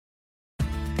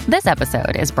This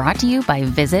episode is brought to you by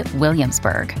Visit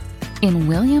Williamsburg. In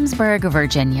Williamsburg,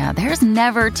 Virginia, there's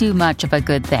never too much of a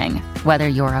good thing. Whether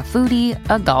you're a foodie,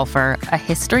 a golfer, a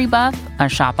history buff, a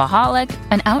shopaholic,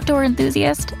 an outdoor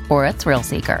enthusiast, or a thrill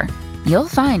seeker, you'll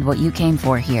find what you came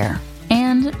for here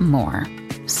and more.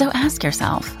 So ask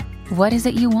yourself, what is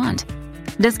it you want?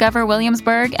 Discover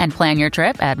Williamsburg and plan your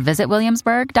trip at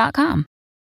visitwilliamsburg.com.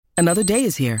 Another day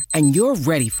is here, and you're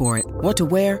ready for it. What to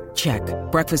wear? Check.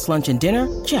 Breakfast, lunch, and dinner?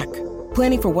 Check.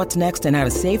 Planning for what's next and how to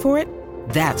save for it?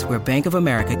 That's where Bank of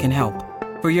America can help.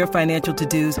 For your financial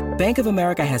to-dos, Bank of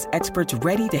America has experts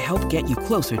ready to help get you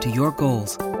closer to your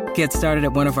goals. Get started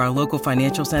at one of our local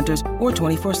financial centers or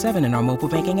 24/7 in our mobile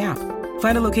banking app.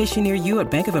 Find a location near you at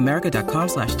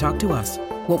bankofamerica.com/talktous.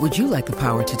 What would you like the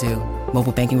power to do?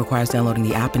 Mobile banking requires downloading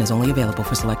the app and is only available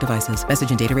for select devices.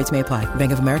 Message and data rates may apply.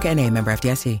 Bank of America N.A., member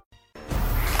FDIC.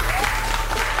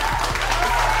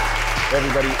 Hey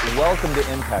everybody, welcome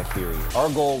to Impact Theory. Our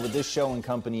goal with this show and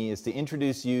company is to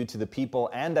introduce you to the people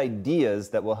and ideas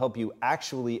that will help you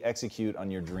actually execute on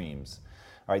your dreams.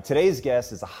 All right, today's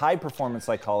guest is a high-performance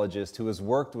psychologist who has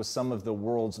worked with some of the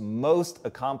world's most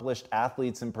accomplished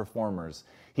athletes and performers.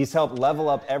 He's helped level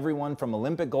up everyone from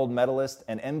Olympic gold medalists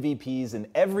and MVPs in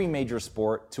every major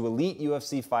sport to elite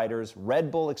UFC fighters,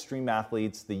 Red Bull extreme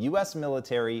athletes, the U.S.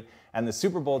 military, and the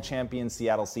Super Bowl champion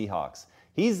Seattle Seahawks.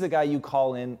 He's the guy you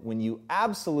call in when you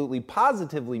absolutely,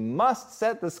 positively must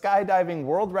set the skydiving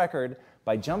world record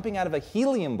by jumping out of a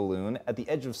helium balloon at the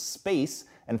edge of space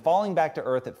and falling back to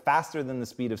Earth at faster than the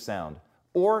speed of sound.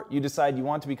 Or you decide you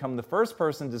want to become the first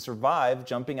person to survive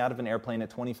jumping out of an airplane at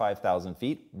 25,000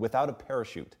 feet without a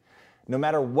parachute. No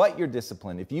matter what your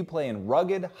discipline, if you play in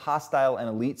rugged, hostile, and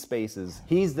elite spaces,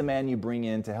 he's the man you bring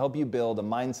in to help you build a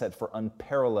mindset for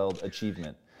unparalleled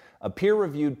achievement. A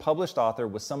peer-reviewed, published author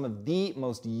with some of the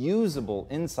most usable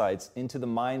insights into the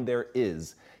mind there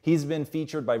is. He's been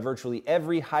featured by virtually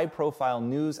every high-profile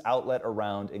news outlet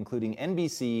around, including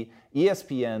NBC,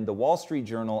 ESPN, The Wall Street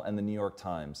Journal, and The New York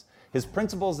Times. His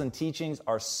principles and teachings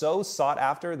are so sought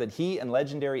after that he and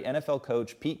legendary NFL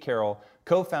coach Pete Carroll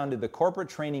co-founded the Corporate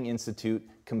Training Institute,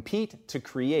 Compete to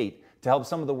Create, to help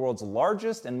some of the world's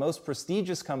largest and most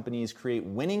prestigious companies create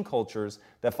winning cultures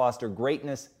that foster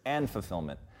greatness and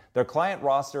fulfillment. Their client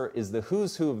roster is the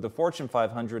who's who of the Fortune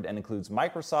 500 and includes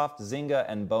Microsoft, Zynga,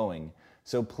 and Boeing.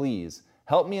 So please,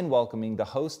 help me in welcoming the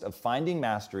host of Finding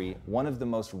Mastery, one of the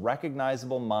most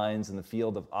recognizable minds in the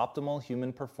field of optimal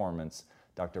human performance,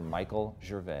 Dr. Michael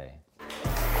Gervais.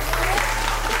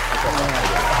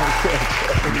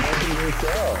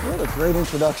 What a great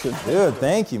introduction. Dude,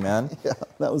 thank you, man. Yeah,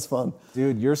 that was fun.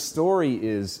 Dude, your story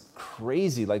is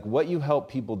crazy. Like, what you help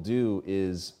people do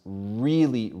is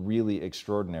really, really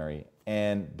extraordinary.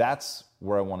 And that's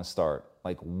where I want to start.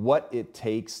 Like, what it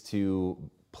takes to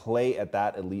play at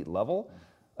that elite level,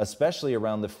 especially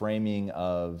around the framing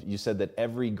of, you said that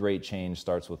every great change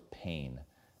starts with pain.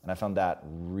 And I found that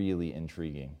really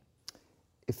intriguing.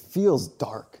 It feels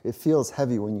dark. It feels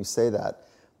heavy when you say that.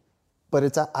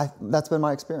 But that's been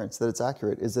my experience, that it's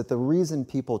accurate, is that the reason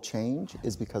people change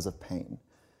is because of pain.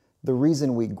 The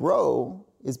reason we grow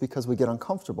is because we get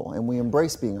uncomfortable and we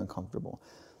embrace being uncomfortable.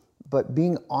 But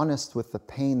being honest with the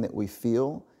pain that we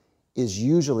feel is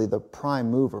usually the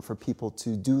prime mover for people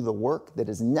to do the work that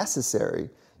is necessary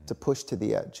to push to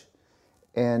the edge.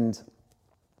 And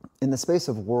in the space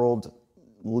of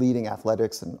world-leading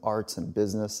athletics and arts and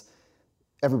business,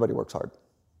 everybody works hard,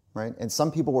 right? And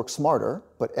some people work smarter,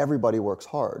 but everybody works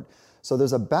hard. So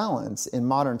there's a balance in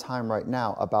modern time right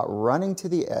now about running to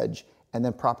the edge and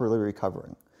then properly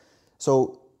recovering.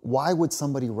 So why would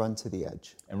somebody run to the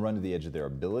edge? And run to the edge of their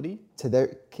ability? To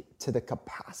the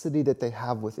capacity that they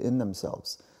have within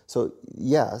themselves. So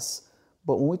yes,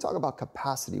 but when we talk about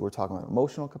capacity, we're talking about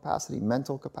emotional capacity,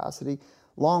 mental capacity.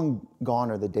 Long gone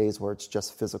are the days where it's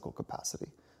just physical capacity.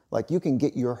 Like, you can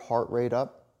get your heart rate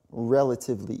up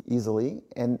relatively easily,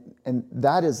 and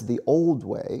that is the old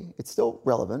way. It's still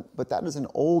relevant, but that is an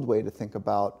old way to think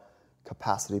about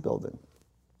capacity building.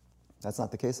 That's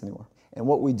not the case anymore. And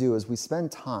what we do is we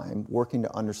spend time working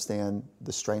to understand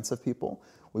the strengths of people.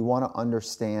 We want to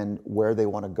understand where they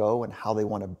want to go and how they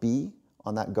want to be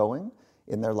on that going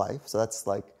in their life. So that's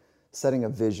like setting a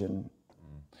vision.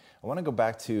 I want to go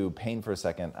back to pain for a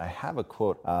second. I have a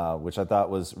quote which I thought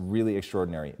was really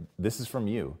extraordinary. This is from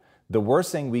you. The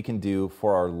worst thing we can do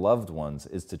for our loved ones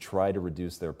is to try to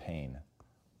reduce their pain.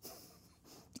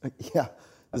 Yeah.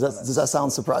 Does that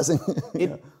sound surprising?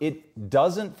 It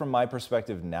doesn't, from my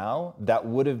perspective now. That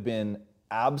would have been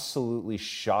absolutely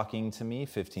shocking to me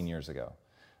 15 years ago.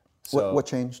 So what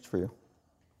changed for you?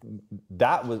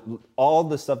 that was all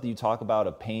the stuff that you talk about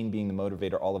of pain being the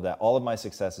motivator, all of that, all of my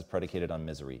success is predicated on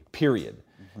misery, period.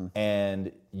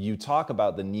 And you talk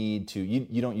about the need to,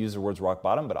 you don't use the words rock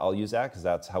bottom, but I'll use that because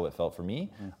that's how it felt for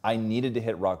me. I needed to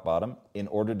hit rock bottom in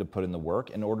order to put in the work,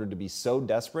 in order to be so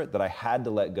desperate that I had to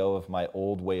let go of my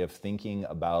old way of thinking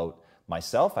about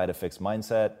myself. I had a fixed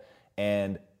mindset,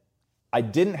 and I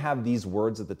didn't have these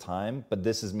words at the time, but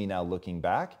this is me now looking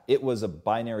back. It was a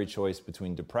binary choice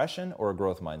between depression or a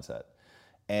growth mindset.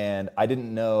 And I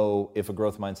didn't know if a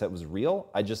growth mindset was real.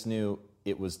 I just knew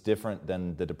it was different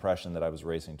than the depression that I was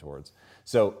racing towards.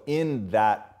 So in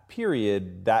that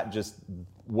period, that just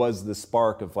was the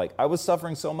spark of like, I was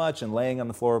suffering so much and laying on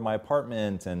the floor of my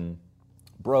apartment and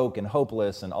broke and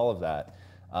hopeless and all of that.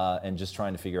 And just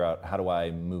trying to figure out, how do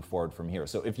I move forward from here?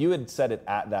 So if you had said it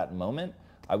at that moment,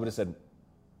 I would have said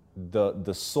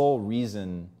the sole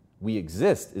reason we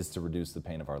exist is to reduce the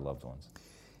pain of our loved ones.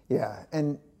 Yeah,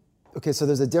 and okay, so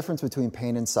there's a difference between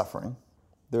pain and suffering.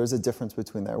 There is a difference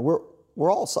between there.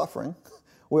 We're all suffering.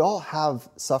 We all have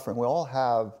suffering. We all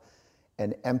have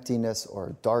an emptiness or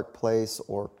a dark place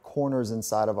or corners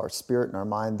inside of our spirit and our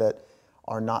mind that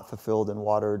are not fulfilled and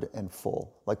watered and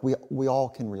full. Like we all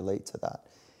can relate to that.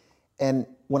 And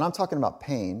when I'm talking about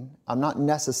pain, I'm not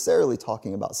necessarily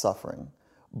talking about suffering,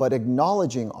 but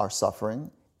acknowledging our suffering,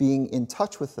 being in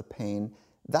touch with the pain,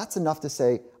 that's enough to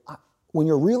say, when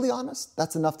you're really honest,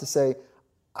 that's enough to say,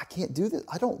 I can't do this.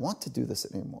 I don't want to do this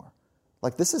anymore.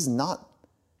 Like, this is not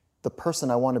the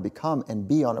person I want to become and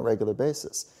be on a regular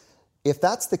basis. If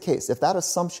that's the case, if that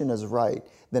assumption is right,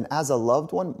 then as a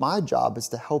loved one, my job is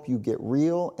to help you get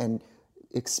real and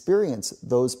experience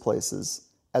those places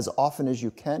as often as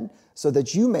you can so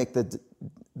that you make the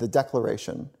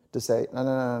declaration to say,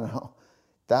 no,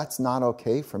 that's not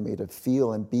okay for me to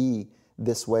feel and be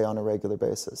this way on a regular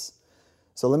basis.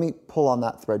 So let me pull on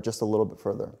that thread just a little bit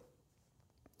further.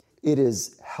 It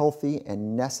is healthy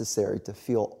and necessary to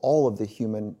feel all of the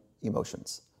human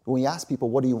emotions. When you ask people,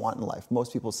 what do you want in life?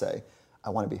 Most people say,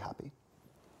 I want to be happy.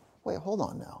 Wait, hold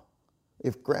on now.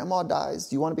 If grandma dies,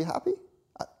 do you want to be happy?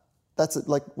 That's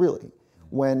like, really?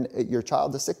 When your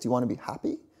child is sick, do you want to be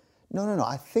happy? No.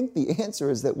 I think the answer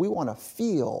is that we want to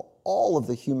feel all of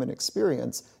the human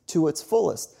experience to its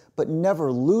fullest, but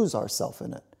never lose ourselves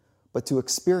in it, but to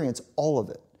experience all of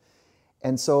it.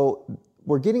 And so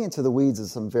we're getting into the weeds of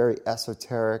some very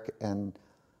esoteric and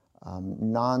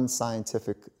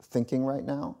non-scientific thinking right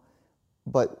now.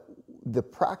 But the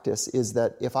practice is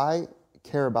that if I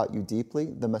care about you deeply,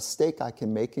 the mistake I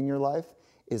can make in your life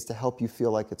is to help you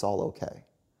feel like it's all okay.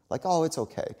 Like, oh, it's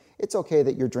okay. It's okay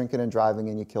that you're drinking and driving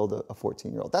and you killed a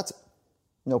 14-year-old. That's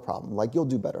no problem. Like, you'll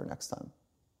do better next time.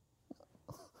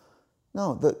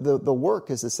 No, the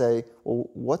work is to say, well,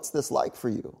 what's this like for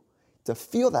you? To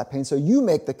feel that pain, so you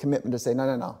make the commitment to say,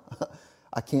 no,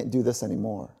 I can't do this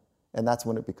anymore. And that's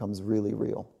when it becomes really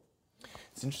real.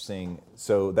 It's interesting.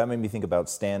 So that made me think about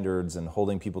standards and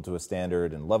holding people to a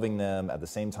standard and loving them at the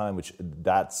same time, which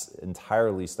that's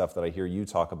entirely stuff that I hear you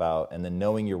talk about. And then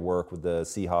knowing your work with the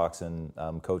Seahawks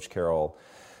and Coach Carroll.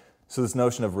 So this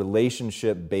notion of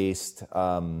relationship-based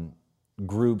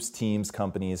groups, teams,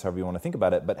 companies, however you want to think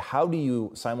about it. But how do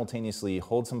you simultaneously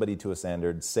hold somebody to a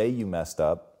standard, say you messed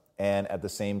up, and at the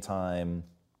same time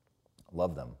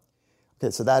love them?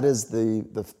 Okay, so that is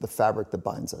the fabric that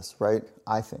binds us, right?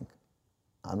 I think.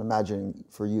 I'm imagining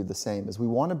for you the same, is we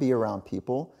want to be around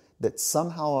people that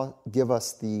somehow give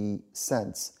us the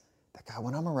sense that, God,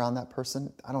 when I'm around that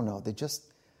person, I don't know,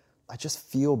 I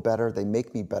just feel better, they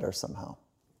make me better somehow.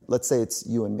 Let's say it's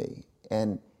you and me,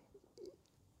 and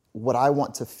what I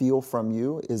want to feel from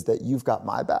you is that you've got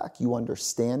my back, you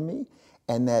understand me,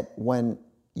 and that when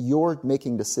you're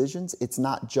making decisions, it's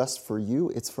not just for you,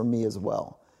 it's for me as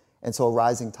well. And so a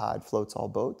rising tide floats all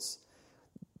boats.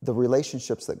 The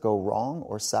relationships that go wrong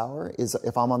or sour is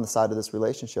if I'm on the side of this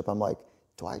relationship, I'm like,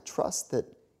 do I trust that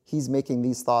he's making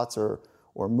these thoughts or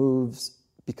moves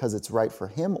because it's right for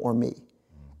him or me?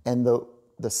 And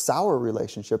the sour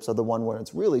relationships are the one where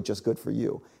it's really just good for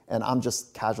you, and I'm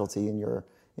just casualty in your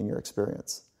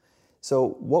experience. So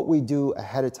what we do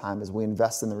ahead of time is we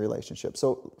invest in the relationship.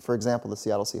 So, for example, the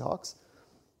Seattle Seahawks,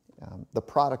 the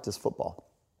product is football.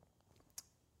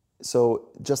 So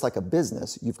just like a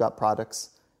business, you've got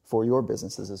products for your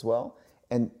businesses as well.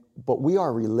 But we are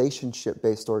a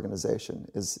relationship-based organization.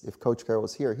 If Coach Carroll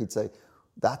was here, he'd say,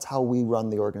 that's how we run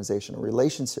the organization, a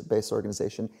relationship-based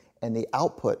organization, and the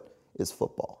output is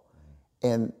football.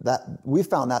 And that we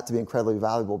found that to be incredibly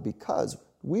valuable because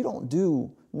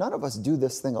none of us do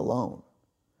this thing alone.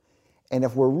 And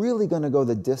if we're really going to go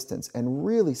the distance and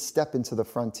really step into the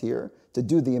frontier to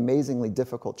do the amazingly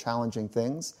difficult, challenging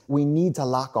things, we need to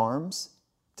lock arms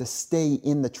to stay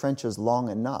in the trenches long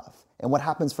enough. And what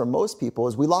happens for most people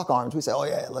is we lock arms, we say, oh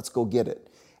yeah, let's go get it.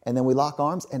 And then we lock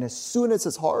arms, and as soon as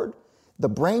it's hard, the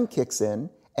brain kicks in,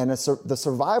 and the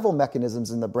survival mechanisms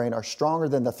in the brain are stronger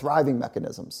than the thriving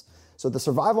mechanisms. So the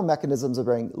survival mechanisms of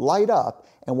the brain light up,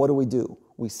 and what do?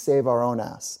 We save our own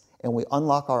ass, and we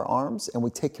unlock our arms, and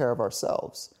we take care of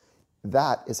ourselves.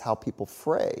 That is how people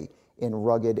fray in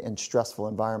rugged and stressful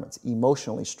environments,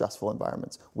 emotionally stressful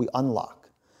environments. We unlock.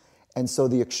 And so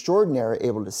the extraordinary are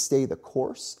able to stay the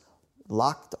course,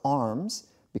 locked arms,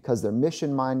 because they're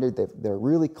mission-minded, they're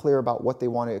really clear about what they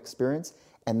want to experience,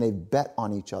 and they bet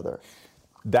on each other.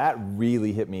 That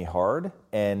really hit me hard.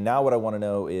 And now what I want to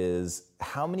know is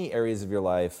how many areas of your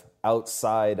life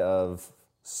outside of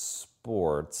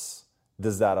sports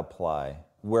does that apply?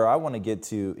 Where I want to get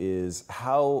to is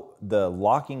how the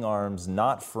locking arms,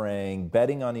 not fraying,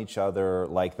 betting on each other,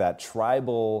 like that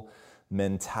tribal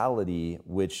mentality,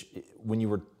 which when you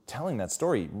were telling that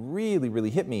story really,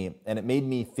 really hit me. And it made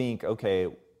me think, okay,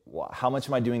 how much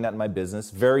am I doing that in my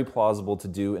business? Very plausible to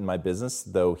do in my business,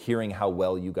 though hearing how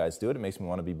well you guys do it, it makes me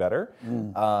want to be better.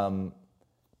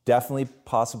 Definitely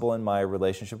possible in my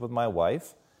relationship with my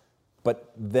wife.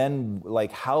 But then,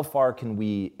 like, how far can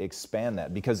we expand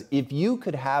that? Because if you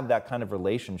could have that kind of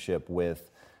relationship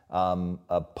with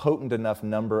a potent enough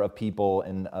number of people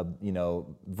in a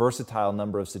versatile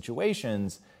number of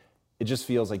situations, it just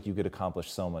feels like you could accomplish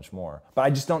so much more. But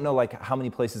I just don't know, like, how many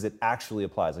places it actually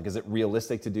applies. Like, is it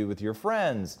realistic to do with your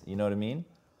friends? You know what I mean?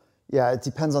 Yeah, it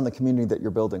depends on the community that you're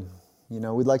building.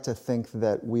 We'd like to think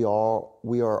that we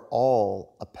are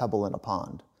all a pebble in a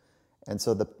pond. And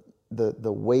so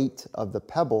the weight of the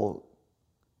pebble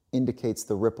indicates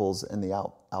the ripples and the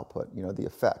output, the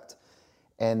effect.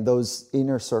 And those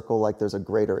inner circle, like, there's a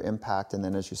greater impact. And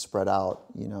then as you spread out,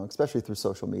 especially through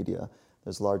social media,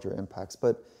 there's larger impacts.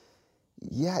 But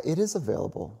yeah, it is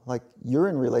available. Like, you're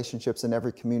in relationships in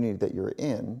every community that you're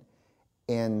in.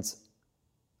 And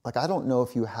like, I don't know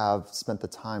if you have spent the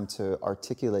time to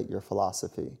articulate your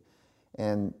philosophy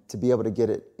and to be able to get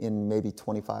it in maybe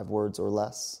 25 words or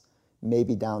less,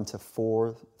 maybe down to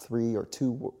 4, 3, or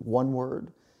 2, 1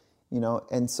 word,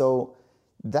 And so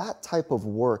that type of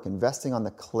work, investing on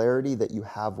the clarity that you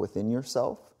have within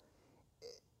yourself,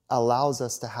 allows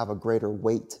us to have a greater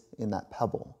weight in that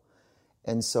pebble.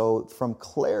 And so from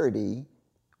clarity,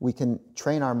 we can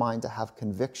train our mind to have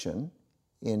conviction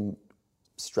in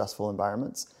stressful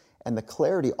environments. And the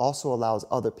clarity also allows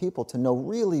other people to know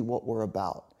really what we're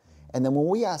about. And then when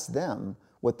we ask them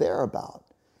what they're about,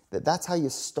 that's how you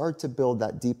start to build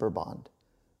that deeper bond,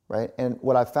 right? And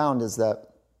what I found is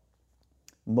that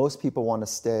most people want to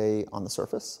stay on the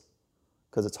surface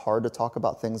because it's hard to talk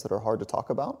about things that are hard to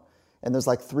talk about. And there's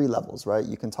like 3 levels, right?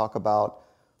 You can talk about,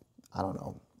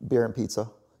 beer and pizza,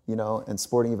 and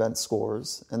sporting event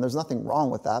scores. And there's nothing wrong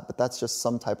with that, but that's just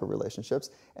some type of relationships.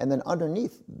 And then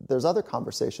underneath, there's other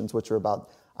conversations which are about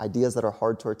ideas that are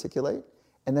hard to articulate.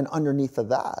 And then underneath of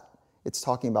that, it's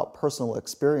talking about personal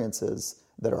experiences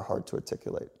that are hard to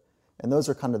articulate. And those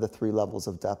are kind of the 3 levels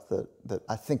of depth that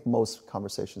I think most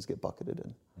conversations get bucketed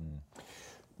in.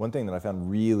 One thing that I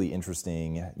found really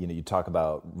interesting, you talk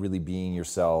about really being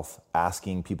yourself,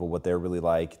 asking people what they're really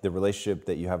like, the relationship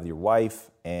that you have with your wife,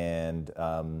 and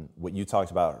what you talked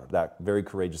about, that very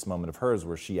courageous moment of hers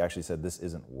where she actually said, this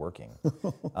isn't working.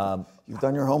 You've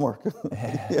done your homework.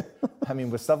 Yeah. I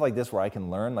mean, with stuff like this where I can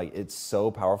learn, like, it's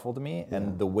so powerful to me. Yeah.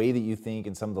 And the way that you think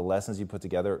and some of the lessons you put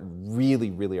together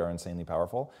really, really are insanely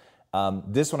powerful.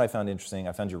 This one I found interesting.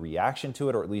 I found your reaction to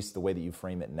it, or at least the way that you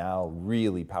frame it now,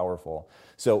 really powerful.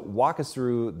 So walk us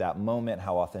through that moment,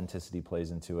 how authenticity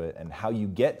plays into it, and how you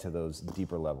get to those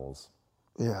deeper levels.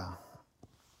 Yeah.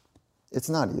 It's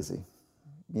not easy.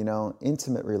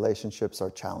 Intimate relationships are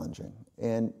challenging.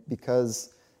 And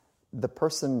because the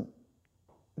person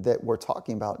that we're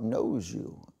talking about knows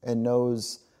you and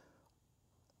knows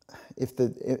if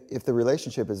the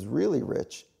relationship is really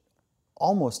rich,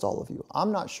 almost all of you.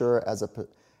 I'm not sure as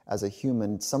a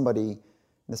human, somebody,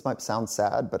 this might sound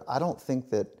sad, but I don't think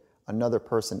that another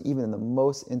person, even in the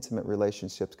most intimate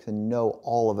relationships, can know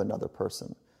all of another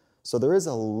person. So there is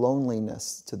a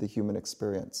loneliness to the human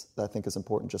experience that I think is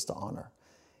important just to honor.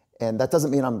 And that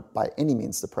doesn't mean I'm by any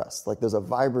means depressed. Like, there's a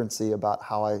vibrancy about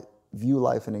how I view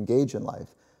life and engage in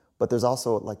life, but there's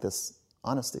also like this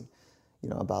honesty,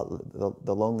 about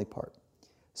the lonely part.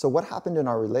 So what happened in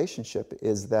our relationship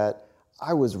is that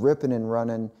I was ripping and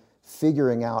running,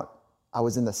 figuring out, I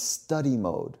was in the study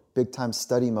mode, big time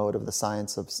study mode of the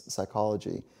science of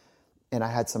psychology. and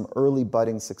I had some early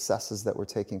budding successes that were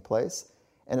taking place.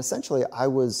 And essentially, I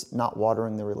was not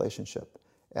watering the relationship,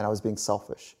 and I was being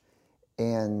selfish.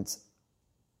 And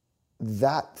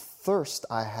that thirst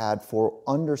I had for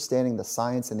understanding the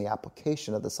science and the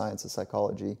application of the science of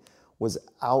psychology was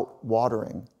out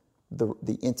watering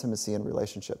the intimacy in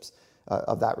relationships,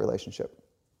 of that relationship.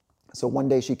 So one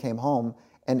day she came home,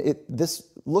 and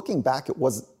looking back,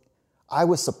 I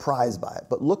was surprised by it,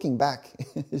 but looking back,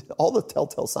 all the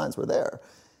telltale signs were there.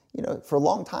 For a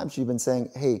long time she'd been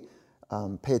saying, hey,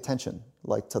 pay attention,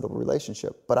 like, to the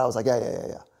relationship. But I was like,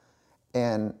 yeah.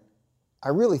 And I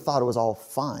really thought it was all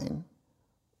fine,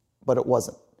 but it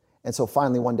wasn't. And so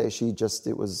finally one day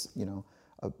it was,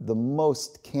 the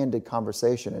most candid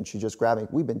conversation, and she just grabbed me.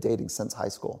 We've been dating since high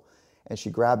school. And she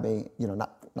grabbed me,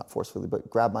 not forcefully, but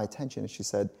grabbed my attention, and she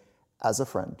said, as a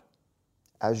friend,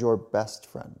 as your best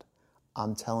friend,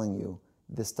 I'm telling you,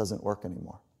 this doesn't work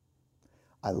anymore.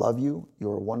 I love you,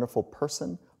 you're a wonderful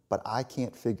person, but I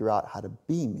can't figure out how to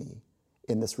be me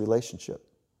in this relationship.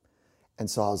 And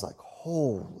so I was like,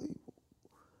 holy,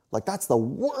 like, that's the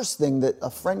worst thing that a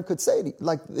friend could say to you,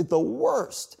 like, the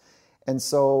worst. And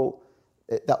so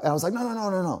I was like,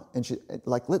 no. And she,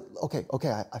 like,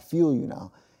 okay, I feel you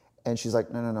now. And she's like,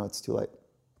 no, it's too late.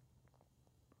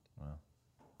 Wow.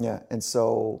 Yeah, and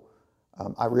so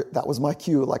that was my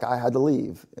cue, like, I had to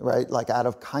leave, right? Like, out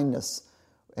of kindness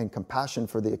and compassion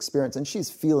for the experience. And she's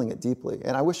feeling it deeply.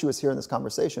 And I wish she was here in this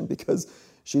conversation, because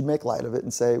she'd make light of it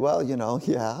and say, well,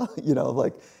 yeah,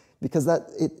 because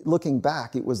looking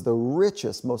back, it was the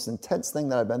richest, most intense thing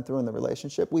that I've been through in the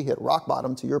relationship. We hit rock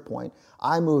bottom, to your point.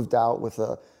 I moved out with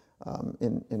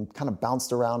and kind of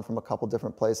bounced around from a couple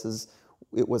different places.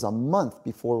 It was a month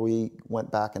before we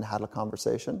went back and had a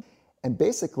conversation. And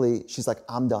basically, she's like,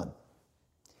 I'm done.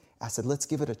 I said, let's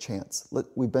give it a chance.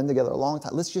 We've been together a long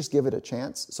time. Let's just give it a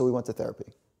chance. So we went to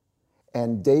therapy.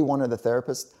 And day one of the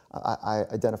therapist, I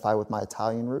identify with my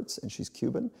Italian roots, and she's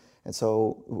Cuban. And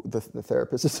so the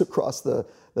therapist is across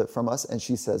from us, and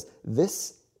she says,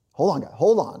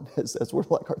 hold on, as we're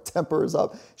like, our temper is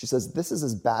up. She says, this is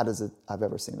as bad as I've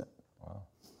ever seen it. Wow.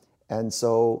 And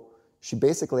so she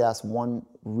basically asked one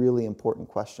really important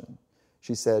question.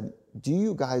 She said, do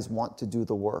you guys want to do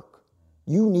the work?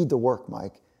 You need to work,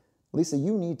 Mike. Lisa,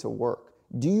 you need to work.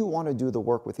 Do you want to do the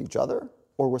work with each other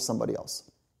or with somebody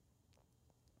else?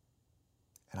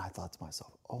 And I thought to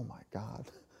myself, oh my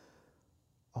God.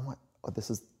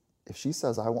 If she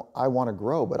says I want to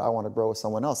grow, but I want to grow with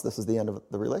someone else, this is the end of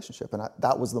the relationship. And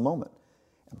that was the moment.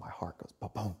 And my heart goes,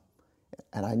 boom.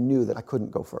 And I knew that I couldn't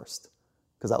go first,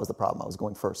 because that was the problem. I was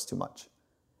going first too much.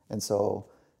 And so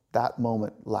that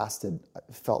moment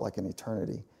felt like an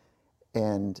eternity.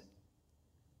 And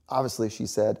obviously she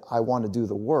said, I want to do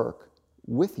the work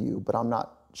with you, but I'm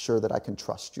not sure that I can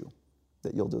trust you,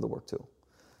 that you'll do the work too.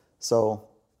 So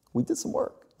we did some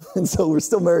work. And so we're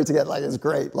still married together. Like, it's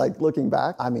great. Like, looking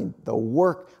back, I mean, the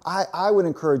work, I would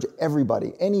encourage anybody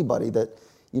that,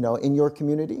 in your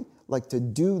community, like, to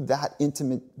do that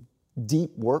intimate,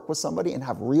 deep work with somebody and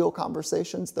have real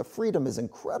conversations. The freedom is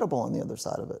incredible on the other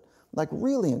side of it. Like,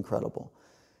 really incredible.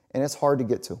 And it's hard to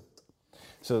get to.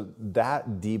 So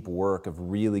that deep work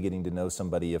of really getting to know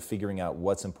somebody, of figuring out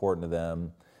what's important to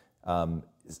them,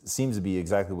 seems to be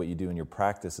exactly what you do in your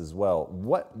practice as well.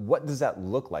 What does that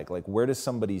look like? Like, where does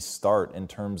somebody start in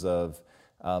terms of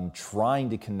trying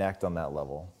to connect on that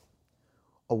level?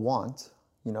 A want.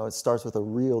 It starts with a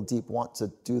real deep want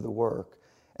to do the work.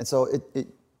 And so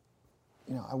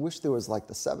I wish there was like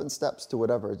the 7 steps to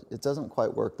whatever. It doesn't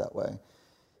quite work that way.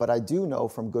 But I do know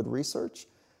from good research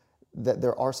that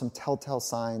there are some telltale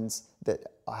signs that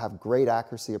have great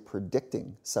accuracy of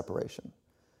predicting separation.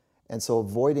 And so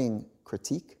avoiding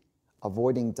critique,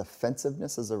 avoiding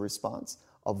defensiveness as a response,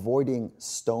 avoiding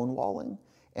stonewalling,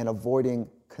 and avoiding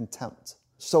contempt.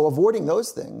 So avoiding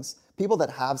those things, people that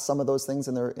have some of those things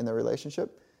in their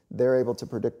relationship, they're able to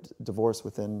predict divorce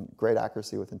within great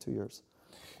accuracy within 2 years.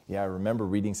 Yeah, I remember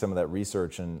reading some of that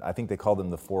research, and I think they called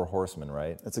them the 4 horsemen,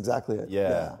 right? That's exactly it.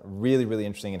 Yeah. Really, really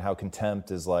interesting, and how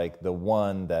contempt is like the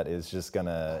one that is just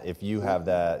gonna, if you have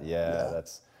that,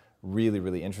 that's really,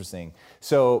 really interesting.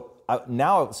 So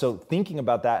so thinking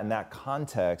about that in that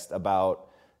context, about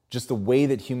just the way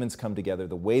that humans come together,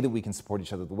 the way that we can support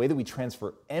each other, the way that we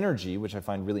transfer energy, which I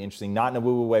find really interesting, not in a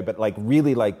woo-woo way, but like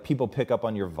really like people pick up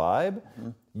on your vibe. Mm-hmm.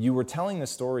 You were telling the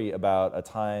story about a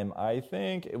time, I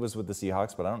think it was with the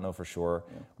Seahawks, but I don't know for sure,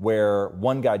 where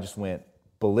one guy just went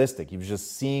ballistic. He was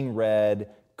just seeing red,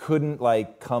 couldn't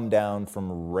like come down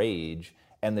from rage,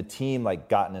 and the team like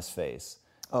got in his face.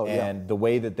 The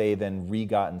way that they then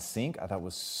got in sync, I thought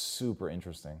was super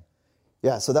interesting.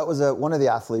 Yeah, so that was one of the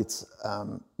athletes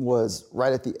was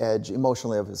right at the edge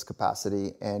emotionally of his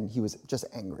capacity, and he was just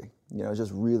angry,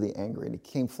 just really angry. And he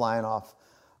came flying off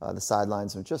the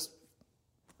sidelines and just,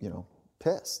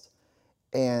 pissed.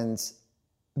 And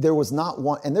there was not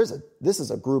one, and this is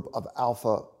a group of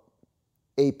alpha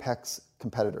apex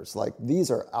competitors. Like, these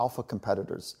are alpha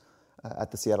competitors at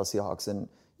the Seattle Seahawks. And,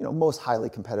 most highly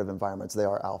competitive environments, they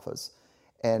are alphas.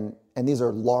 And these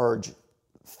are large,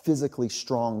 physically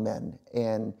strong men,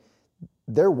 and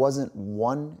there wasn't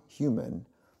one human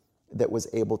that was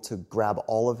able to grab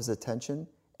all of his attention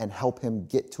and help him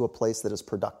get to a place that is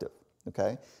productive.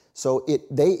 Okay, so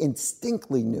they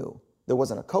instinctively knew there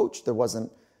wasn't a coach, there was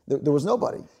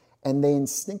nobody, and they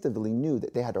instinctively knew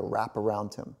that they had to wrap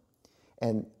around him.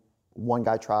 And one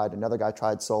guy tried, another guy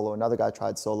tried solo, another guy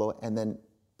tried solo, and then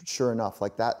sure enough,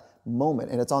 like that moment,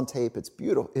 and it's on tape, it's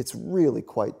beautiful, it's really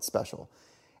quite special.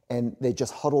 And they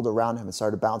just huddled around him and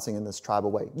started bouncing in this tribal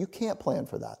way. You can't plan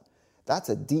for that. That's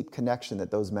a deep connection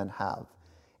that those men have,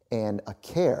 and a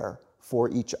care for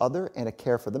each other and a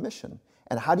care for the mission.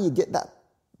 And how do you get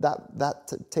that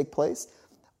to take place?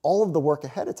 All of the work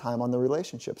ahead of time on the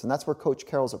relationships. And that's where Coach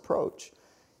Carroll's approach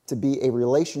to be a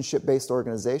relationship-based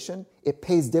organization, it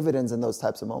pays dividends in those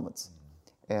types of moments.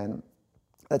 And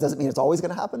that doesn't mean it's always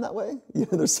going to happen that way.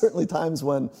 There's certainly times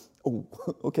when,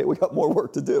 okay, we got more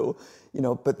work to do,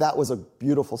 but that was a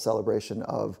beautiful celebration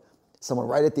of someone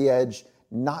right at the edge,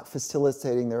 not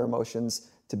facilitating their emotions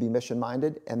to be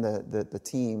mission-minded, and the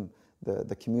team,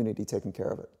 the community taking care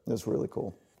of it. It was really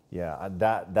cool. Yeah,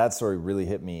 that story really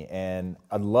hit me, and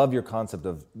I love your concept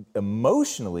of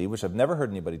emotionally, which I've never heard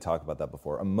anybody talk about that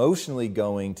before, emotionally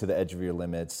going to the edge of your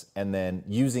limits and then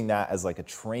using that as like a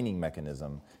training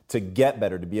mechanism to get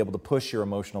better, to be able to push your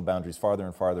emotional boundaries farther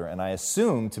and farther, and I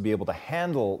assume to be able to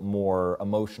handle more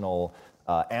emotional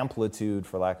amplitude,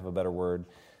 for lack of a better word.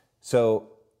 So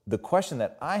the question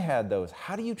that I had, though, is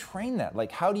how do you train that?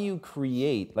 Like, how do you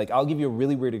create, like, I'll give you a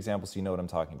really weird example so you know what I'm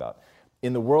talking about.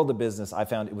 In the world of business, I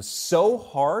found it was so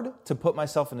hard to put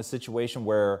myself in a situation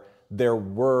where there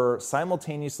were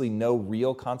simultaneously no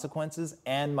real consequences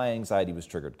and my anxiety was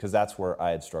triggered, because that's where I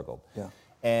had struggled. Yeah.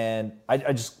 And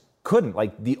I just couldn't.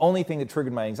 Like, the only thing that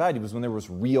triggered my anxiety was when there was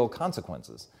real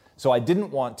consequences. So I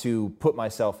didn't want to put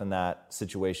myself in that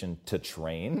situation to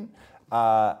train.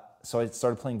 So I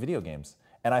started playing video games.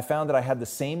 And I found that I had the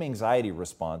same anxiety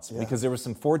response because there was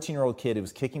some 14-year-old kid who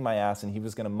was kicking my ass and he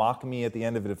was going to mock me at the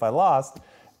end of it if I lost.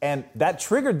 And that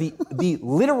triggered the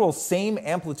literal same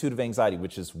amplitude of anxiety,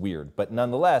 which is weird, but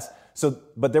nonetheless,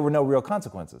 but there were no real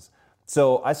consequences.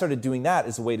 So I started doing that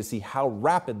as a way to see how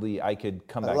rapidly I could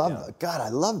come back down. God, I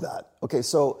love that. Okay,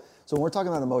 so when we're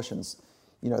talking about emotions,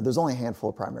 there's only a handful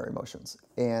of primary emotions.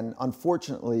 And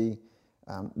unfortunately,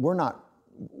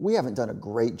 we haven't done a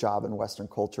great job in Western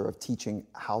culture of teaching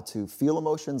how to feel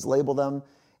emotions, label them,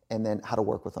 and then how to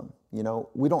work with them.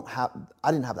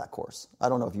 I didn't have that course. I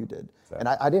don't know if you did. Exactly. And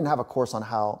I didn't have a course on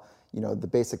how, the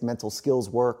basic mental skills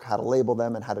work, how to label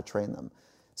them and how to train them.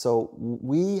 So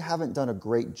we haven't done a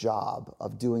great job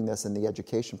of doing this in the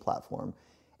education platform.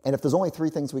 And if there's only 3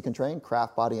 things we can train,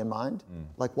 craft, body, and mind,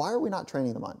 like, why are we not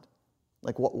training the mind?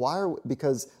 Like,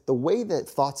 because the way that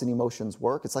thoughts and emotions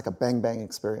work, it's like a bang-bang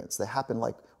experience. They happen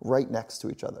like right next to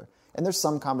each other. And there's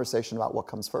some conversation about what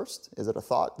comes first. Is it a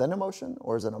thought, then emotion,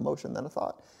 or is it emotion, then a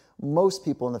thought? Most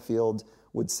people in the field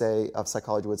of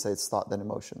psychology would say it's thought, then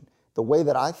emotion. The way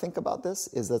that I think about this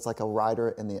is that it's like a rider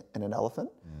and an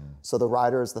elephant. So the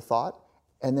rider is the thought,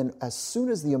 and then as soon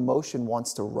as the emotion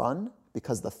wants to run,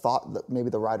 because the thought that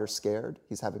maybe the rider's scared,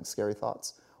 he's having scary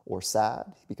thoughts, or sad,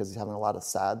 because he's having a lot of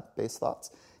sad-based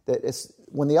thoughts, that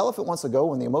when the elephant wants to go,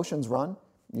 when the emotions run,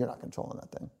 you're not controlling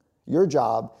that thing. Your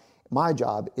job, my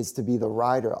job, is to be the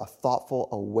rider, a thoughtful,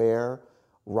 aware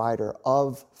rider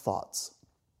of thoughts.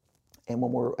 And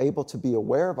when we're able to be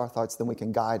aware of our thoughts, then we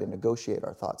can guide and negotiate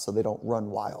our thoughts so they don't run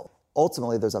wild.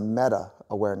 Ultimately, there's a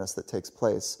meta-awareness that takes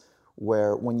place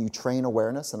where when you train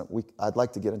awareness, and I'd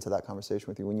like to get into that conversation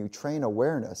with you, when you train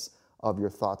awareness of your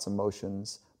thoughts,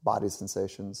 emotions, body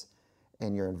sensations,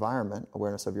 and your environment,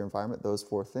 awareness of your environment, those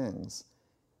 4 things,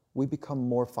 we become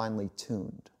more finely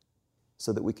tuned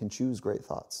so that we can choose great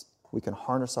thoughts. We can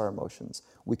harness our emotions.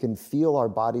 We can feel our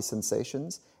body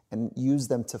sensations and use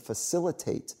them to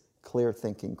facilitate clear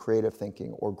thinking, creative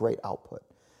thinking, or great output.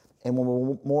 And when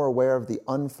we're more aware of the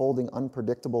unfolding,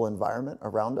 unpredictable environment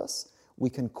around us, we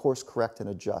can course correct and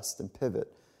adjust and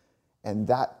pivot. And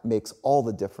that makes all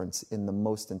the difference in the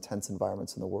most intense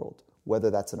environments in the world,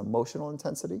 whether that's an emotional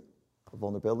intensity,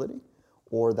 vulnerability,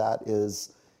 or that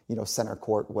is, center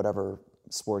court, whatever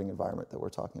sporting environment that we're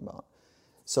talking about.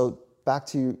 So back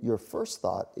to your first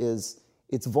thought is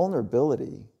It's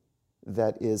vulnerability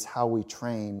that is how we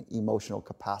train emotional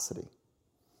capacity.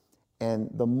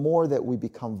 And the more that we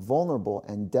become vulnerable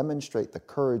and demonstrate the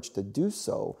courage to do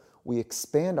so, we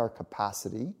expand our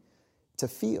capacity to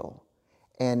feel.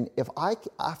 And if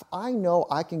I know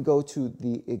I can go to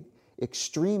the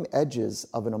extreme edges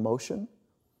of an emotion,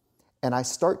 and I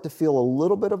start to feel a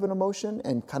little bit of an emotion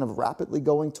and kind of rapidly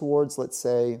going towards, let's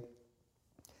say,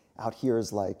 out here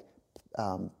is like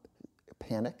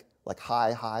panic, like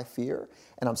high fear,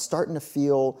 and I'm starting to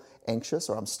feel anxious,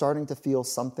 or I'm starting to feel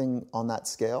something on that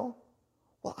scale,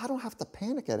 well, I don't have to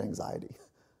panic at anxiety.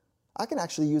 I can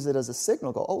actually use it as a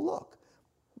signal, go, oh, look,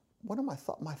 what are my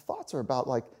thoughts are about,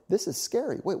 like, this is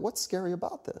scary. Wait, what's scary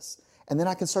about this? And then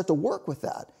I can start to work with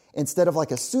that. Instead of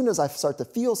like, as soon as I start to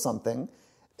feel something,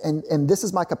 and this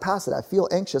is my capacity, I feel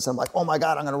anxious, I'm like, oh my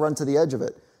God, I'm gonna run to the edge of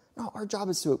it. No, our job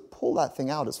is to pull that thing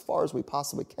out as far as we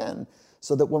possibly can,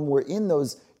 so that when we're in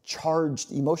those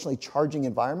emotionally charging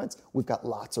environments, we've got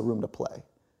lots of room to play.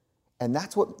 And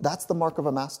that's the mark of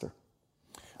a master.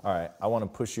 All right, I want to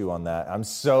push you on that. I'm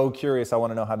so curious. I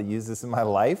want to know how to use this in my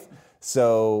life.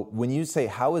 So when you say,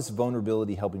 how is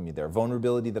vulnerability helping me there?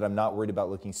 Vulnerability that I'm not worried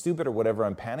about looking stupid or whatever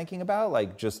I'm panicking about?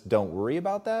 Like, just don't worry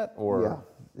about that? Or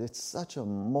yeah, it's such a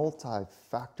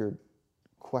multi-factored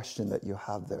question that you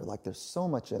have there. Like, there's so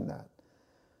much in that.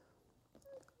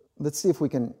 Let's see if we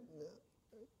can.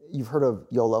 You've heard of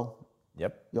YOLO?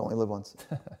 Yep. You only live once.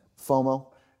 FOMO?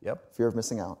 Yep. Fear of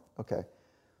missing out. Okay.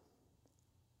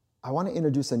 I want to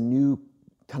introduce a new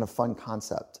kind of fun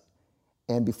concept.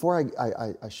 And before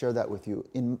I share that with you,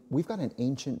 we've got an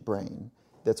ancient brain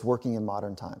that's working in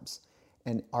modern times.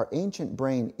 And our ancient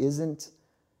brain isn't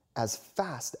as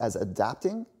fast as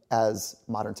adapting as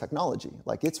modern technology.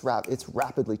 Like, it's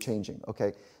rapidly changing,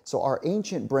 okay? So our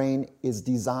ancient brain is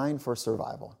designed for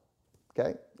survival,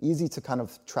 okay? Easy to kind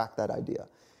of track that idea.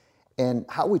 And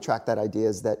how we track that idea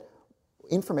is that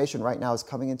information right now is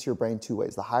coming into your brain two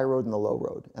ways, the high road and the low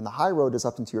road. And the high road is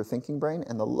up into your thinking brain,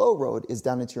 and the low road is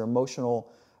down into your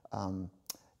emotional,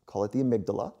 call it the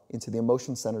amygdala, into the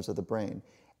emotion centers of the brain.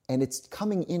 And it's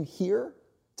coming in here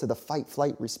to the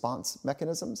fight-flight response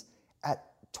mechanisms at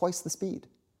twice the speed.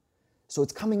 So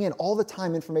it's coming in all the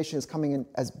time. Information is coming in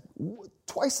as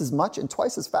twice as much and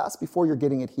twice as fast before you're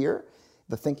getting it here,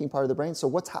 the thinking part of the brain. So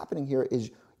what's happening here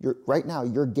is right now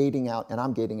you're gating out and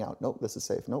I'm gating out. Nope, this is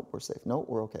safe. Nope, we're safe. Nope,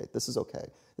 we're okay. This is okay.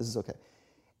 This is okay.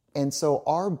 And so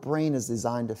our brain is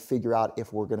designed to figure out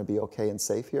if we're going to be okay and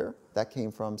safe here. That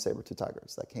came from saber-tooth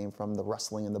tigers. That came from the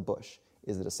rustling in the bush.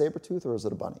 Is it a saber-tooth or is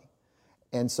it a bunny?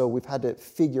 And so we've had to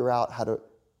figure out how to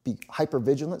be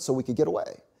hyper-vigilant so we could get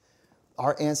away.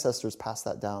 Our ancestors passed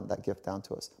that gift down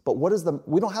to us. But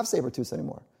we don't have saber-tooths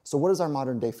anymore. So what is our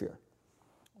modern day fear?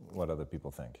 What other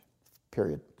people think.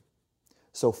 Period.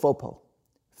 So FOPO,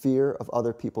 fear of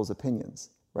other people's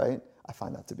opinions, right? I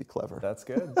find that to be clever. That's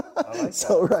good. I like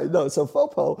So that. right, no, so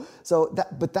FOPO,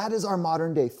 but that is our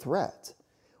modern day threat,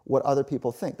 what other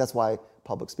people think. That's why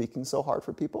public speaking is so hard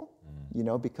for people,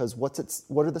 because what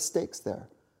are the stakes there?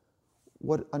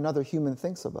 What another human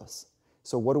thinks of us.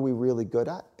 So what are we really good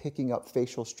at? Picking up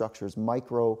facial structures,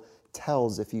 micro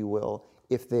tells, if you will,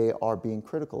 if they are being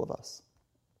critical of us.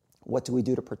 What do we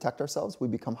do to protect ourselves? We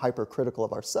become hypercritical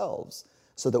of ourselves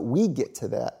so that we get to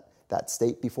that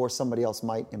state before somebody else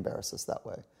might embarrass us that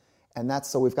way. And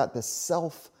so we've got this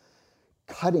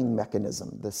self-cutting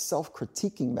mechanism, this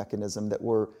self-critiquing mechanism that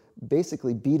we're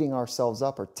basically beating ourselves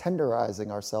up or tenderizing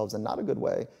ourselves in not a good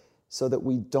way so that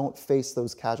we don't face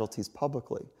those casualties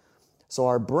publicly. So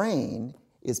our brain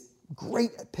is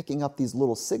great at picking up these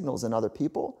little signals in other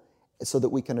people so that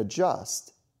we can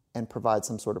adjust and provide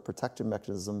some sort of protection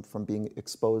mechanism from being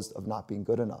exposed of not being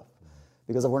good enough.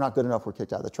 Because if we're not good enough, we're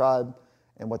kicked out of the tribe.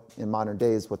 And what in modern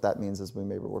days, what that means is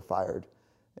maybe we're fired.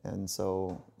 And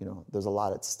so, there's a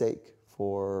lot at stake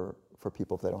for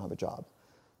people if they don't have a job.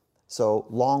 So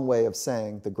long way of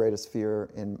saying the greatest fear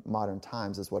in modern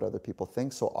times is what other people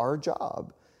think. So our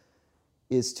job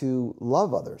is to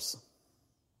love others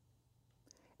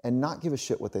and not give a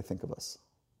shit what they think of us.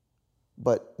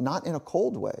 But not in a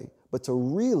cold way, but to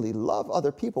really love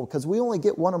other people, because we only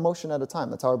get one emotion at a time.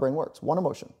 That's how our brain works, one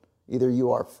emotion. Either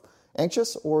you are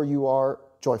anxious or you are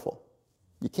joyful.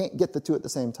 You can't get the two at the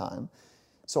same time.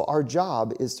 So our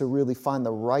job is to really find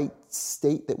the right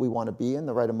state that we want to be in,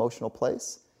 the right emotional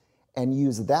place, and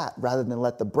use that rather than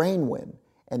let the brain win.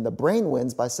 And the brain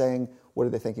wins by saying, what are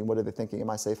they thinking? What are they thinking? Am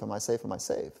I safe? Am I safe? Am I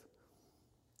safe?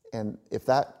 And if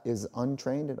that is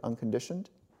untrained and unconditioned,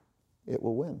 it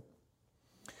will win.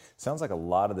 Sounds like a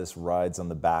lot of this rides on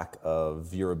the back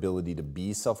of your ability to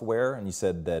be self-aware. And you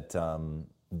said that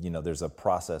there's a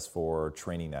process for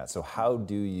training that. So how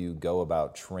do you go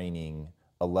about training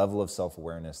a level of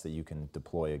self-awareness that you can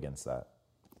deploy against that?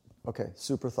 Okay,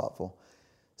 super thoughtful.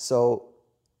 So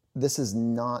this is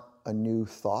not a new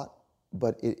thought,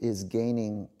 but it is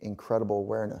gaining incredible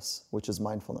awareness, which is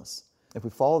mindfulness. If we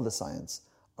follow the science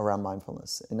around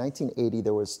mindfulness, in 1980,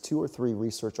 there was 2 or 3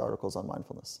 research articles on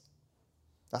mindfulness.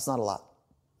 That's not a lot.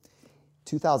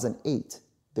 2008,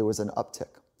 there was an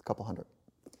uptick, a couple hundred.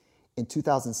 In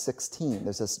 2016,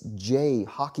 there's this J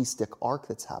hockey stick arc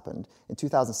that's happened. In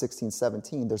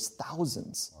 2016-17, there's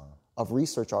thousands of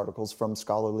research articles from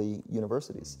scholarly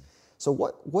universities. So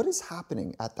what is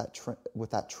happening at that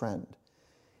with that trend?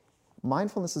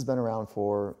 Mindfulness has been around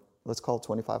for, let's call it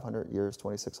 2,500 years,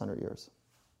 2,600 years.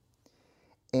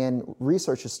 And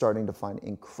research is starting to find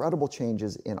incredible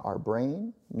changes in our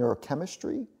brain,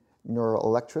 neurochemistry,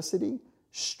 neuroelectricity.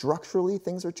 Structurally,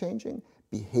 things are changing.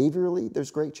 Behaviorally, there's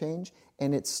great change.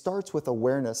 And it starts with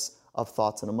awareness of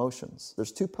thoughts and emotions.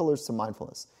 There's 2 pillars to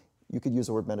mindfulness. You could use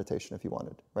the word meditation if you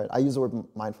wanted, right? I use the word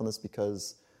mindfulness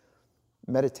because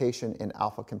meditation in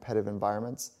alpha competitive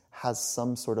environments has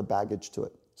some sort of baggage to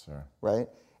it, sure, right?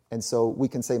 And so we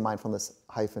can say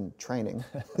mindfulness-training.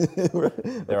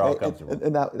 They're all comfortable.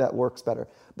 And that works better.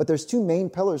 But there's 2 main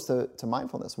pillars to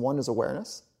mindfulness. One is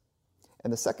awareness,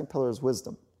 and the second pillar is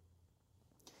wisdom.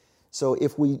 So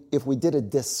if we did a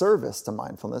disservice to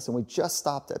mindfulness and we just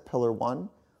stopped at pillar 1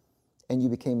 and you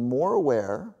became more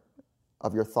aware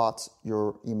of your thoughts,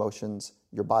 your emotions,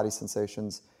 your body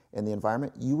sensations, and the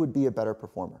environment, you would be a better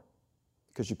performer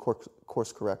because you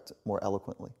course correct more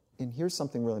eloquently. And here's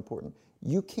something really important.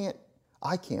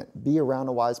 I can't be around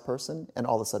a wise person and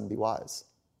all of a sudden be wise.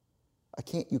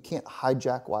 You can't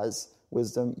hijack wise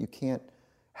wisdom. You can't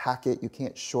hack it. You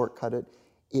can't shortcut it.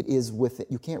 It is with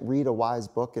it. You can't read a wise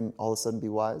book and all of a sudden be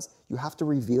wise. You have to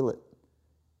reveal it.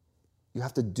 You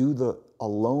have to do the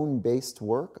alone-based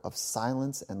work of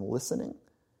silence and listening,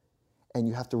 and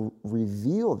you have to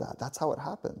reveal that. That's how it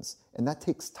happens, and that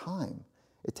takes time.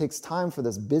 It takes time for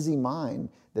this busy mind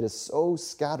that is so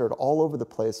scattered all over the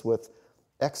place with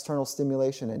external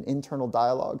stimulation and internal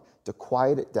dialogue to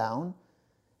quiet it down,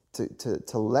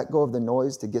 to let go of the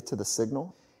noise, to get to the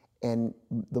signal. And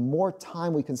the more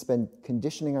time we can spend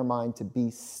conditioning our mind to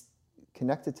be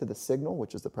connected to the signal,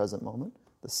 which is the present moment,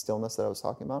 the stillness that I was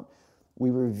talking about, we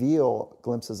reveal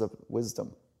glimpses of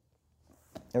wisdom.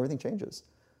 Everything changes.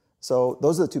 So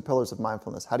those are the 2 pillars of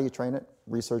mindfulness. How do you train it?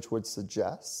 Research would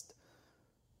suggest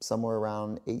somewhere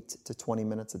around 8 to 20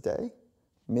 minutes a day.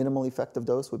 Minimal effective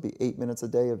dose would be 8 minutes a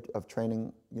day of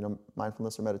training,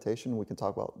 mindfulness or meditation. We can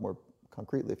talk about more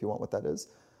concretely if you want what that is.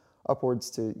 Upwards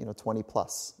to 20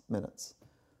 plus minutes.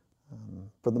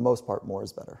 For the most part, more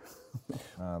is better.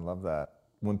 I love that.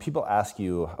 When people ask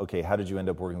you, okay, how did you end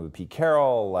up working with Pete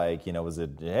Carroll? Was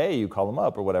it, hey, you call him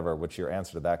up or whatever? Which your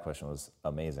answer to that question was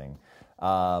amazing.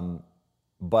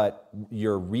 But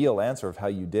your real answer of how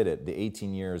you did it, the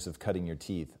 18 years of cutting your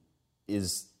teeth,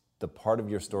 is the part of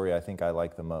your story I think I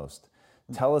like the most.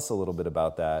 Tell us a little bit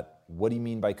about that. What do you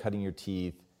mean by cutting your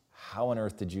teeth? How on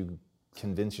earth did you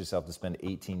convince yourself to spend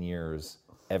 18 years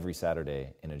every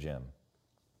Saturday in a gym?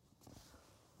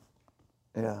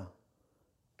 Yeah.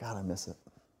 God, I miss it.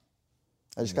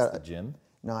 I just got the gym?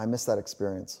 No, I miss that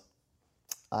experience.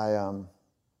 So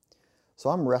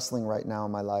I'm wrestling right now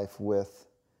in my life with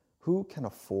who can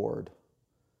afford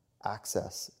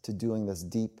access to doing this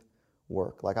deep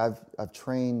work. Like I've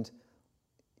trained,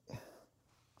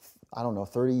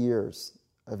 30 years.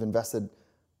 I've invested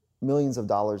millions of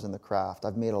dollars in the craft.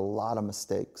 I've made a lot of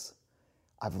mistakes.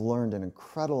 I've learned an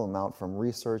incredible amount from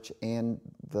research and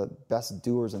the best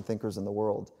doers and thinkers in the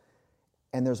world.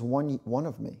 And there's one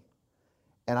of me.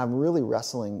 And I'm really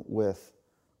wrestling with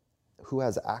who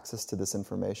has access to this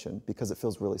information because it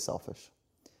feels really selfish.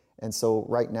 And so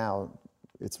right now,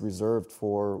 it's reserved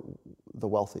for the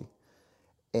wealthy.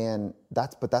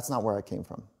 But that's not where I came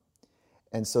from.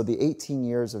 And so the 18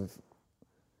 years of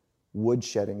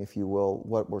woodshedding, if you will,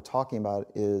 what we're talking about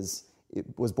is, it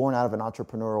was born out of an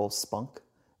entrepreneurial spunk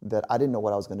that I didn't know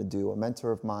what I was going to do. A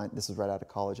mentor of mine, this is right out of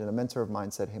college, and a mentor of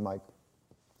mine said, hey, Mike,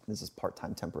 this is a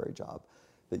part-time temporary job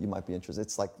that you might be interested in.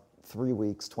 It's like 3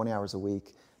 weeks, 20 hours a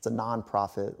week. It's a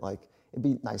nonprofit. It'd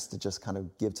be nice to just kind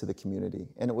of give to the community.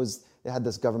 And it had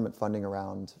this government funding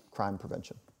around crime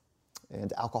prevention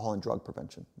and alcohol and drug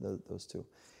prevention, those 2.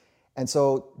 And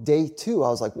so day 2, I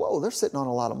was like, whoa, they're sitting on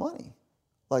a lot of money.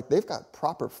 They've got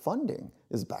proper funding.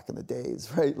 This is back in the days,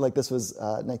 right? This was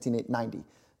 1990.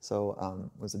 So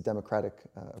it was a democratic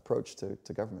approach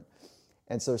to government.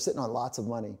 And so they're sitting on lots of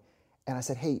money. And I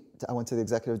said, hey, I went to the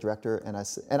executive director and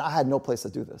I had no place to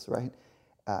do this, right?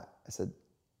 I said,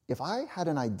 if I had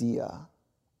an idea,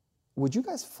 would you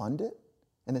guys fund it?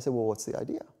 And they said, well, what's the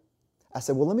idea? I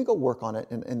said, well, let me go work on it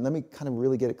and let me kind of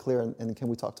really get it clear and can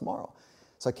we talk tomorrow?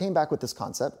 So I came back with this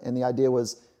concept, and the idea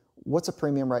was, what's a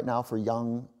premium right now for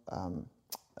young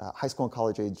high school and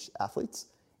college age athletes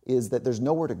is that there's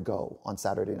nowhere to go on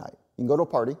Saturday night. You can go to a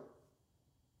party,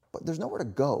 but there's nowhere to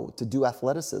go to do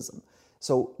athleticism.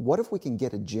 So what if we can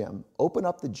get a gym, open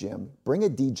up the gym, bring a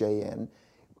DJ in,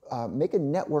 make a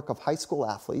network of high school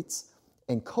athletes,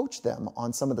 and coach them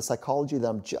on some of the psychology that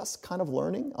I'm just kind of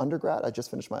learning, undergrad. I just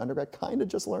finished my undergrad, kind of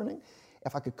just learning.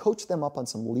 If I could coach them up on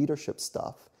some leadership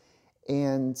stuff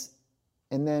and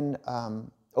then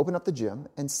open up the gym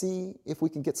and see if we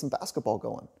can get some basketball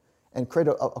going and create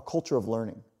a culture of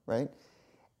learning, right?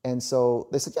 And so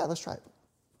they said, yeah, let's try it.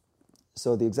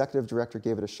 So the executive director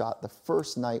gave it a shot. The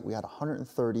first night we had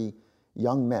 130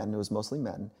 young men, it was mostly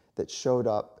men, that showed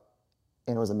up,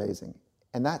 and it was amazing.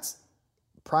 And that's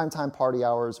primetime party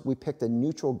hours. We picked a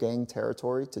neutral gang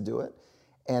territory to do it,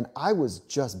 and I was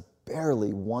just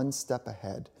barely one step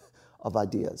ahead of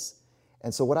ideas.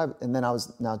 And so then I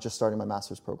was now just starting my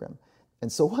master's program.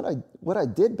 And so what I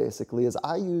did basically is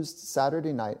I used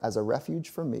Saturday night as a refuge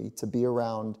for me to be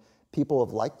around people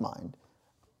of like mind.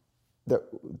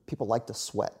 People like to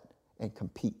sweat and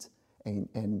compete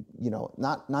and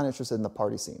not interested in the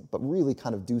party scene, but really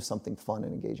kind of do something fun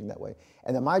and engaging that way.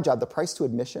 And then my job, the price to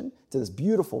admission to this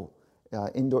beautiful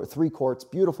indoor 3 courts,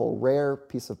 beautiful, rare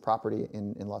piece of property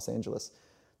in Los Angeles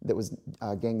that was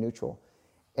gang neutral.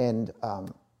 And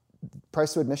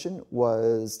price to admission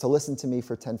was to listen to me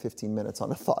for 10, 15 minutes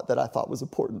on a thought that I thought was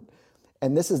important.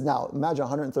 And this is now, imagine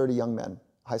 130 young men,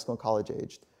 high school and college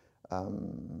aged, 80,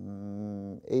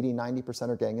 90%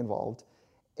 are gang involved.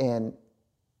 And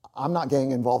I'm not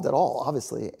gang involved at all,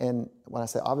 obviously. And when I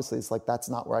say obviously, it's like that's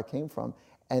not where I came from.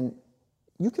 And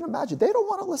you can imagine, they don't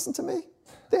want to listen to me.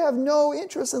 They have no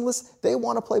interest in listening. They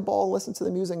want to play ball, listen to the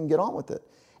music, and get on with it.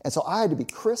 And so I had to be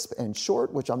crisp and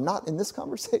short, which I'm not in this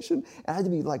conversation. And I had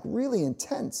to be like really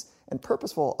intense and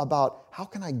purposeful about how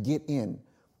can I get in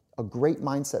a great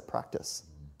mindset practice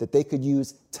that they could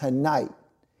use tonight.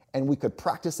 And we could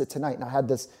practice it tonight. And I had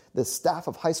this staff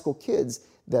of high school kids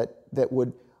that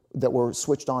were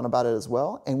switched on about it as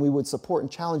well. And we would support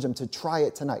and challenge them to try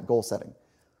it tonight. Goal setting,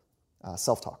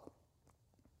 self-talk,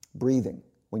 breathing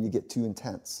when you get too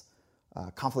intense,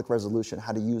 conflict resolution,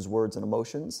 how to use words and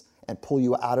emotions and pull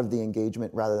you out of the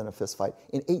engagement rather than a fist fight.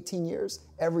 In 18 years,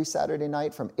 every Saturday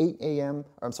night from 8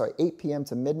 p.m.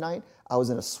 to midnight, I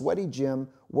was in a sweaty gym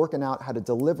working out how to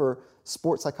deliver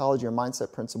sports psychology or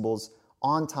mindset principles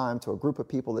on time to a group of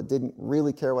people that didn't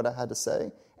really care what I had to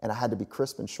say, and I had to be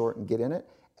crisp and short and get in it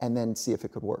and then see if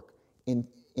it could work. In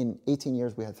 18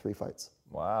 years, we had 3 fights.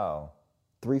 Wow.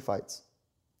 3 fights.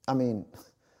 I mean,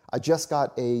 I just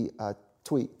got a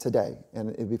tweet today,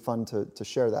 and it'd be fun to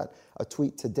share that, a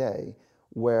tweet today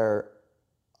where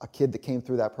a kid that came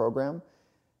through that program,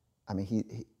 I mean,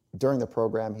 he during the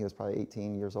program, he was probably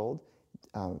 18 years old.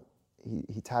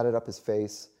 He tatted up his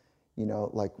face,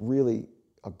 like really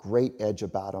a great edge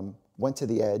about him, went to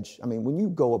the edge. I mean, when you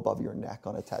go above your neck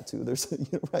on a tattoo, there's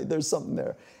right, there's something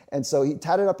there. And so he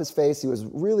tatted up his face. He was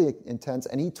really intense.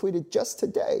 And he tweeted just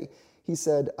today, he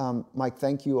said, Mike,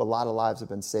 thank you. A lot of lives have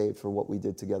been saved for what we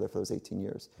did together for those 18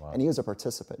 years. Wow. And he was a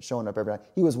participant, showing up every night.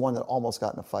 He was one that almost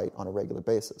got in a fight on a regular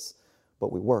basis.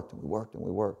 But we worked and we worked and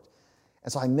we worked.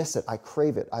 And so I miss it. I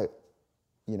crave it.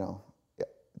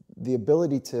 The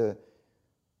ability to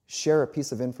share a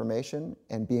piece of information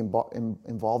and be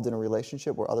involved in a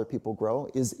relationship where other people grow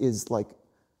is like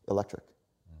electric.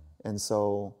 And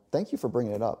so thank you for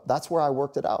bringing it up. That's where I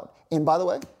worked it out. And by the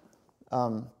way,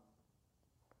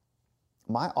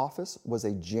 my office was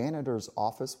a janitor's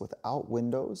office without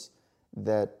windows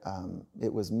that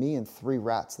it was me and 3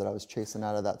 rats that I was chasing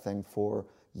out of that thing for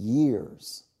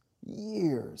years.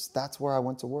 That's where I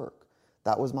went to work.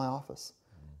 That was my office.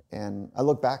 And I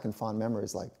look back in fond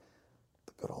memories like,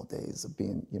 good old days of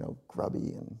being,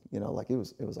 grubby and, like it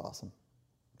was awesome.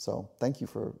 So thank you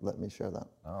for letting me share that.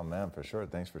 Oh man, for sure.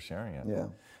 Thanks for sharing it. Yeah.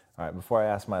 All right, before I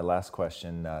ask my last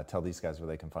question, tell these guys where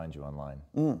they can find you online.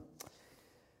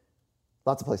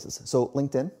 Lots of places. So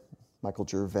LinkedIn, Michael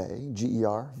Gervais,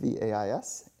 Gervais.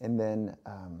 And then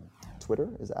Twitter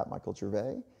is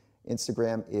 @MichaelGervais.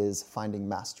 Instagram is Finding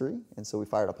Mastery. And so we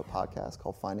fired up a podcast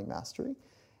called Finding Mastery.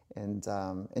 And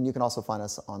you can also find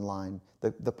us online.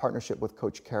 The partnership with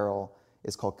Coach Carroll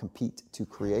is called Compete to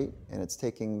Create, and it's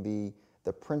taking the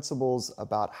principles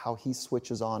about how he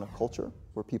switches on a culture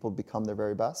where people become their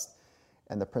very best,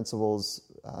 and the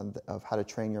principles of how to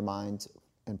train your mind,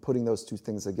 and putting those 2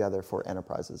 things together for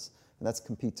enterprises. And that's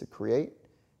Compete to Create.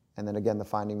 And then again, the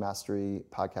Finding Mastery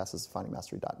podcast is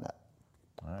findingmastery.net.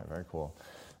 All right, very cool.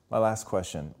 My last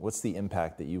question, what's the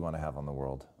impact that you want to have on the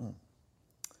world?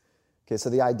 Okay, so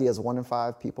the idea is 1 in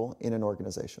 5 people in an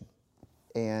organization,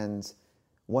 and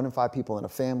 1 in 5 people in a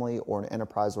family or an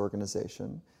enterprise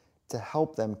organization, to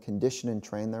help them condition and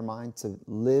train their mind to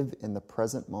live in the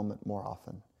present moment more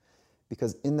often.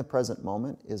 Because in the present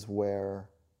moment is where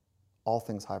all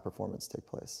things high performance take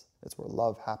place. It's where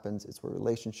love happens, it's where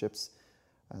relationships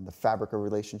and the fabric of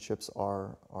relationships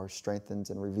are strengthened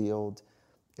and revealed.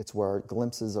 It's where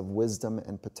glimpses of wisdom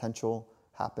and potential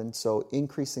happen. So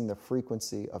increasing the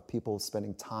frequency of people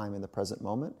spending time in the present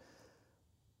moment.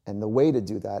 And the way to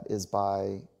do that is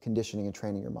by conditioning and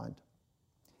training your mind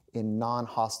in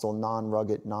non-hostile,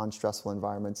 non-rugged, non-stressful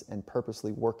environments, and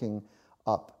purposely working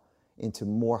up into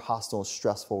more hostile,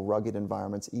 stressful, rugged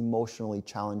environments, emotionally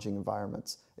challenging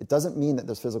environments. It doesn't mean that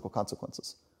there's physical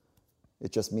consequences.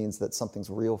 It just means that something's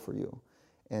real for you.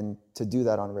 And to do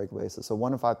that on a regular basis. So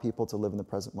 1 in 5 people to live in the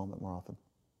present moment more often.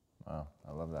 Wow,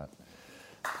 I love that.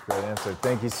 Great answer.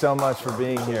 Thank you so much for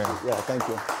being here. Yeah, thank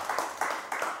you.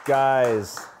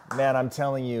 Guys, man, I'm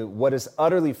telling you, what is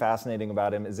utterly fascinating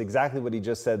about him is exactly what he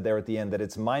just said there at the end, that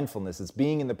it's mindfulness, it's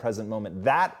being in the present moment.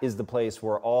 That is the place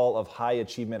where all of high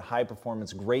achievement, high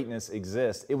performance, greatness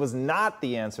exists. It was not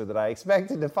the answer that I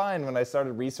expected to find when I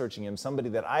started researching him, somebody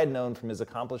that I had known from his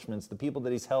accomplishments, the people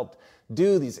that he's helped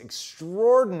do these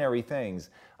extraordinary things.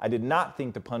 I did not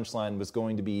think the punchline was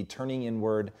going to be turning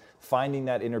inward, finding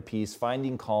that inner peace,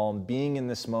 finding calm, being in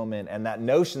this moment, and that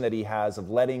notion that he has of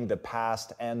letting the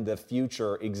past and the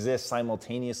future exist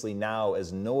simultaneously now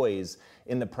as noise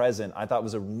in the present, I thought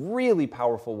was a really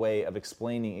powerful way of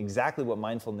explaining exactly what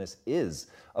mindfulness is,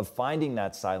 of finding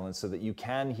that silence so that you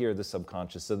can hear the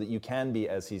subconscious, so that you can be,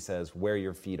 as he says, where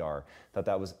your feet are. Thought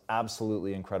that was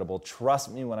absolutely incredible.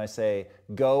 Trust me when I say,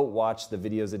 go watch the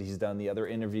videos that he's done, the other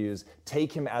interviews,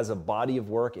 take him as a body of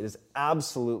work. It is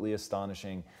absolutely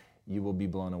astonishing. You will be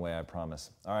blown away, I promise.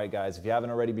 All right, guys, if you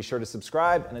haven't already, be sure to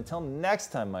subscribe. And until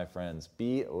next time, my friends,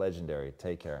 be legendary.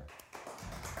 Take care.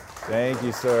 Thank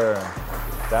you, sir.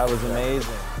 That was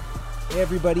amazing. Hey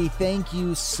everybody, thank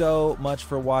you so much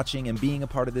for watching and being a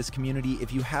part of this community.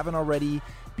 If you haven't already,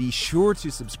 be sure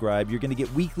to subscribe. You're going to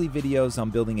get weekly videos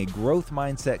on building a growth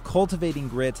mindset, cultivating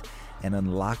grit, and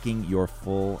unlocking your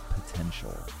full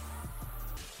potential.